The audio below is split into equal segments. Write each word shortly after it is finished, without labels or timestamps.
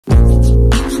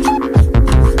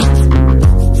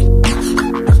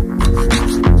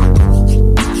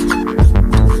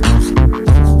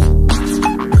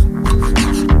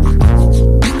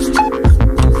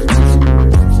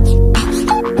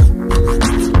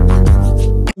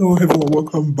Hello everyone,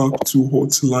 welcome back to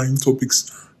Hotline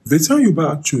Topics. Veteran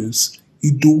Yoruba actress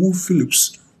Idowu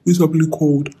Phillips, who is popularly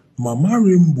called Mama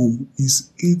Rainbow,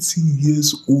 is 80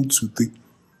 years old today,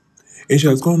 and she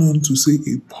has gone on to say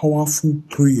a powerful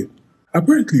prayer.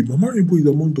 Apparently, Mama Rainbow is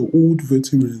among the old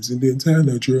veterans in the entire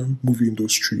Nigerian movie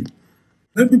industry.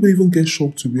 Many people even get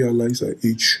shocked to realize her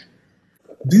age.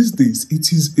 These days,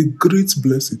 it is a great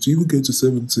blessing to even get to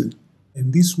 70.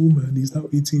 And this woman is now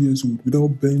 80 years old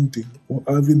without bending or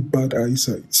having bad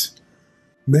eyesight.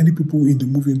 Many people in the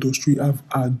movie industry have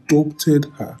adopted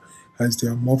her as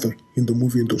their mother in the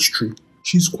movie industry.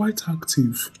 She's quite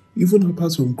active, even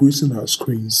apart from gracing our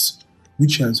screens,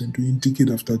 which she has been doing decade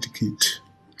after decade,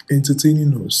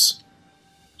 entertaining us.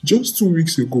 Just 2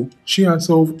 weeks ago, she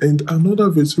herself and another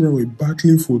veteran were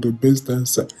battling for the best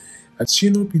dancer as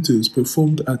Shina Peters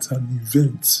performed at an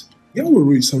event.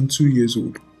 Yaworo is some 2 years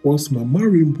old, whilst Mama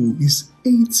Rainbow is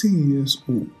 80 years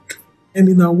old. And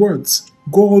in her words,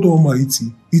 God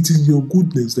Almighty, it is your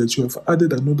goodness that you have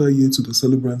added another year to the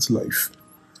celebrant's life.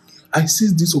 I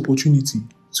seize this opportunity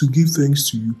to give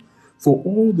thanks to you for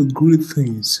all the great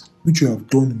things which you have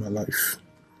done in my life.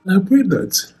 And I pray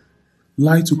that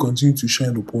light will continue to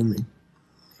shine upon me.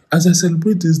 As I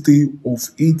celebrate this day of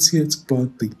 80th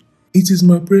birthday, it is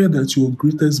my prayer that your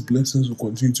greatest blessings will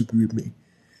continue to be with me,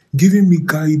 giving me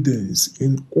guidance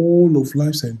in all of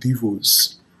life's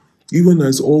endeavors. Even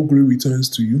as all glory returns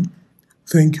to you,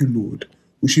 thank you, Lord.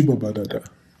 Ushiba Badada.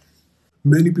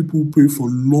 Many people pray for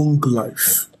long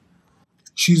life.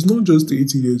 She's not just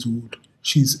 80 years old,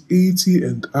 she's 80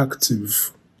 and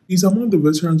active. She's among the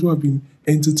veterans who have been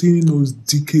entertaining us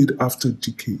decade after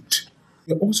decade.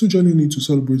 We're also joining in to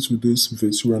celebrate with this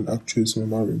veteran actress,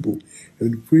 Mama Rainbow,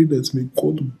 and we pray that may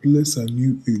God bless her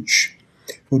new age.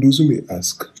 For those who may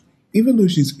ask, even though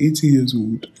she's 80 years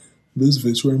old, this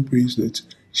veteran prays that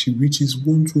she reaches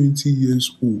 120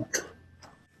 years old.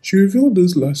 She revealed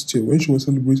this last year when she was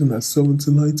celebrating her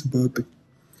 79th birthday.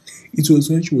 It was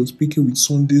when she was speaking with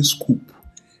Sunday Scoop,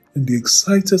 and the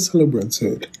excited celebrant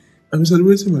said, "I'm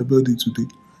celebrating my birthday today.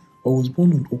 I was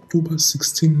born on October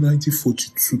 16,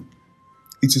 1942.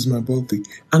 It is my birthday,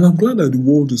 and I'm glad that the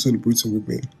world is celebrating with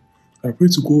me. I pray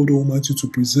to God Almighty to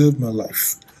preserve my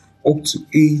life up to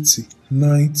 80,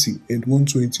 90, and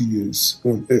 120 years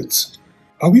on earth.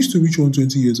 I wish to reach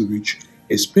 120 years of age,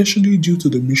 especially due to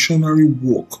the missionary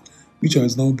work which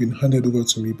has now been handed over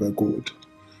to me by God.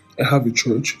 I have a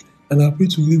church, and I pray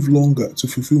to live longer to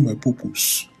fulfill my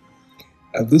purpose.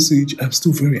 At this age, I'm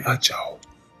still very agile,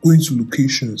 going to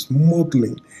locations,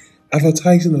 modeling,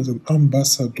 advertising as an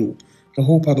ambassador, a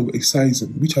whole part of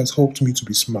exercising, which has helped me to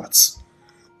be smart.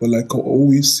 But like I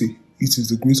always say, it is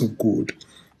the grace of God.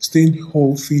 Staying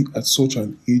healthy at such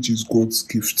an age is God's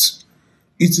gift.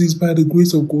 It is by the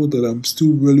grace of God that I'm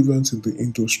still relevant in the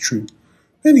industry.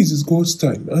 And it is God's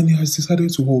time, and He has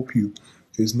decided to help you.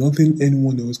 There's nothing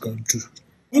anyone else can do.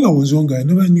 When I was younger, I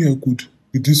never knew I could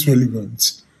be this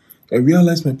relevant. I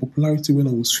realized my popularity when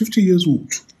I was 50 years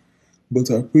old. But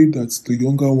I prayed that the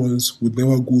younger ones would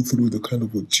never go through the kind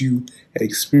of ordeal I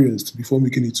experienced before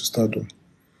making it to stardom.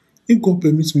 If God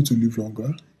permits me to live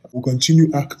longer, I will continue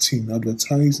acting,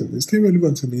 advertising, and stay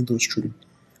relevant in the industry.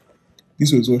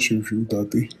 This was what she revealed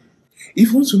that day. If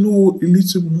you want to know a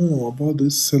little more about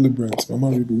this celebrant, Mama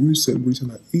Rainbow, who is celebrating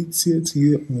her 80th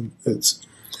year on earth,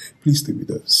 please stay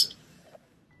with us.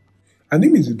 Her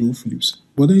name is Idowu Phillips,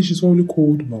 but then she's only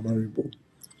called Mama Rainbow.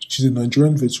 She's a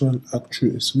Nigerian veteran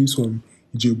actress who is from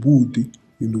Ijebu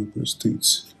in Ogun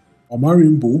State. Mama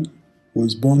Rainbow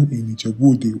was born in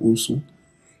Ijebu also,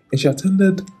 and she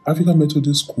attended African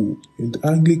Methodist School and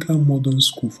Anglican Modern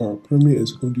School for her primary and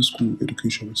secondary school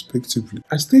education respectively.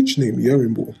 Her stage name,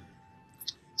 Rainbow,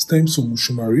 stems from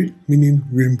Ushumari, meaning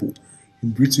rainbow in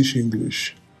British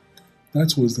English.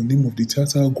 That was the name of the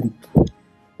theatre group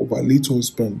of her late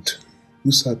husband,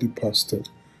 who sadly passed away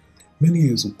many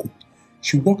years ago.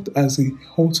 She worked as a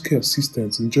healthcare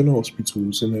assistant in general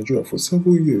hospitals in Nigeria for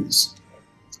several years,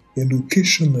 and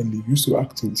occasionally used to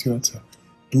act in theatre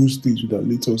those days with her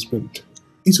late husband.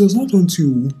 It was not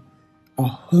until her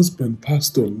husband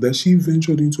passed on that she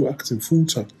ventured into acting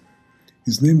full-time.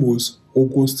 His name was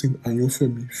Augustine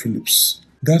Ayofemi Phillips.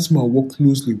 That man worked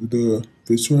closely with the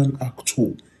veteran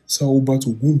actor Saobat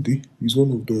Ogunde, who is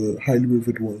one of the highly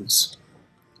revered ones.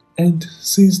 And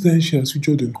since then, she has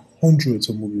featured in hundreds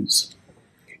of movies.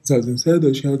 It has been said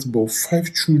that she has about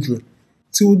 5 children.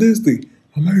 Till this day,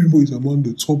 Mama Rainbow is among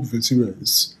the top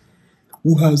veterans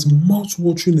who has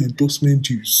mouth-watering endorsement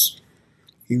deals.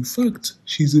 In fact,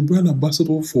 she is a brand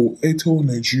ambassador for Airtel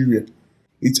Nigeria,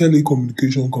 a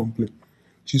telecommunication company.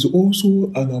 She's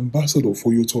also an ambassador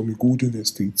for Yotomi Golden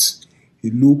Estate, a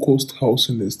low-cost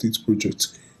housing estate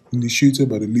project initiated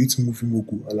by the late movie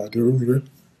mogul Alade.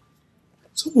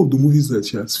 Some of the movies that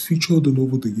she has featured all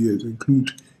over the years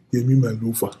include Yemi My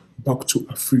Lover, Back to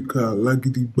Africa,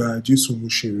 Lágídígba, Jésù Mo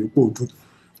ṣe Ìrẹ́pọ̀dún,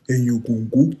 Ẹ̀yìn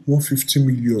Ògòǹgò, 150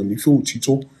 million, Ìfẹ́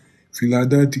Òtítọ́, Fìlà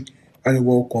Dádì,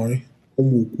 Arẹwà Ọkùnrin,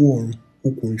 Ọmọ Òkú Ọ̀run,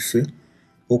 Okùn Ìfẹ́,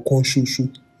 Ọ̀kan Ṣoṣo,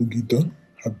 Ògìdán,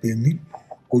 Àbẹ̀ní,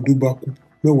 Ọdúnbákú,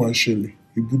 Mẹ́wàá Ṣẹlẹ̀,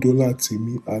 Ìbúdọ́lá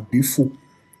Tèmi, Àgbéfò,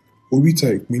 Oríta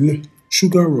Ìpínlẹ̀,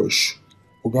 Sugar Rush,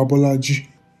 Ọ̀gá Bọ́lájí,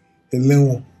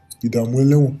 Ẹlẹ́wọ̀n, Ìdààmú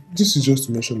Ẹlẹ́wọ̀n. This is just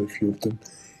to mention a few of them.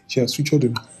 She has featured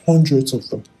in hundreds of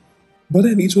them. But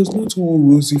then it was not all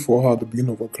rosy for her at the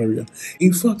beginning of her career.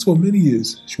 In fact, for many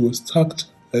years, she was tagged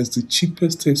as the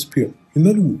cheapest taxpayer in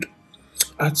Hollywood.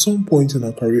 At some point in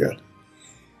her career,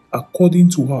 according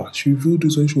to her, she revealed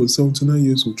this when she was 79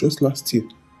 years old, just last year.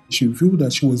 She revealed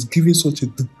that she was given such a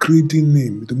degrading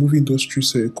name in the movie industry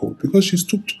circle because she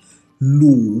stooped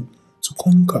low to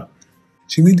conquer.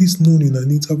 She made this known in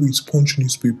an interview with Punch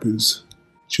newspapers.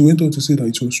 She went on to say that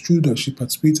it was true that she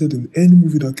participated in any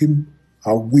movie that came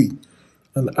her way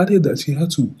and added that she had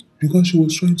to because she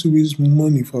was trying to raise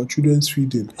money for her children's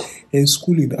feeding and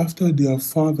schooling after their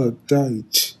father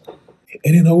died.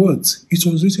 And in her words, it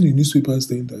was written in newspapers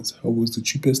then that I was the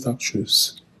cheapest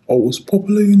actress. I was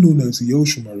popularly known as Yeo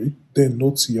Shumari, then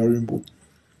not Yarimbo.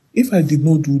 If I did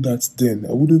not do that then,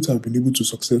 I wouldn't have been able to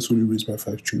successfully raise my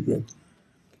 5 children.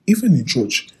 Even in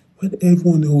church, when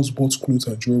everyone else bought clothes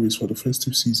and jewelry for the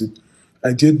festive season,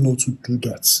 I dared not to do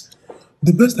that.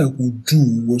 The best I could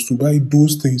do was to buy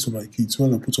those things for my kids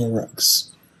while I put on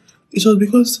rags. It was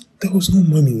because there was no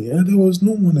money and there was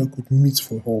no one I could meet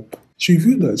for help. She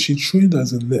revealed that she trained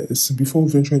as a nurse before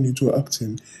venturing into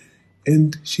acting,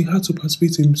 and she had to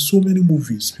participate in so many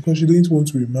movies because she didn't want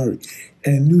to remarry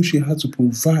and knew she had to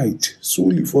provide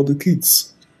solely for the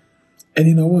kids. And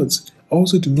in her words, I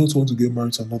also did not want to get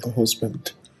married to another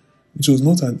husband. It was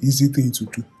not an easy thing to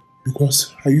do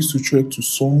because I used to trek to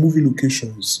some movie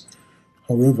locations.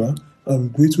 However, I'm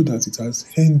grateful that it has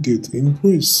ended in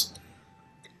praise.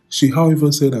 She,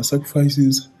 however, said her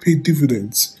sacrifices paid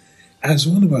dividends, as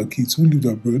one of her kids who lived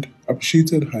abroad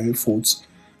appreciated her efforts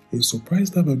and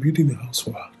surprised her by building a house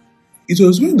for her. It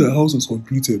was when the house was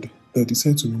completed that they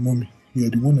said to me, Mommy, you are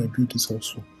the one I built this house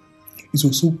for. It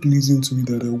was so pleasing to me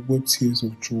that I wept tears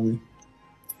of joy.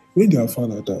 When their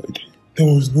father died,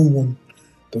 there was no one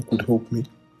that could help me.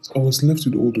 I was left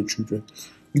with all the children.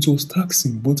 It was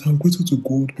taxing, but I'm grateful to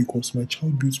God because my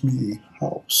child built me a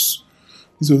house.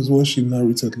 This was what she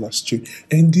narrated last year.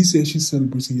 And this year she's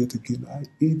celebrating yet again her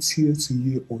 80th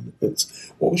year on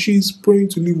earth. Or she's praying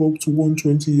to live up to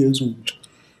 120 years old.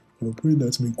 And I pray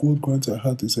that may God grant her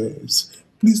heart desires.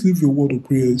 Please leave your word of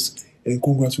prayers and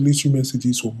congratulatory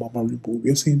messages for Mama Ribo.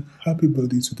 We are saying happy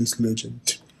birthday to this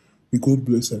legend. May God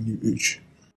bless her new age.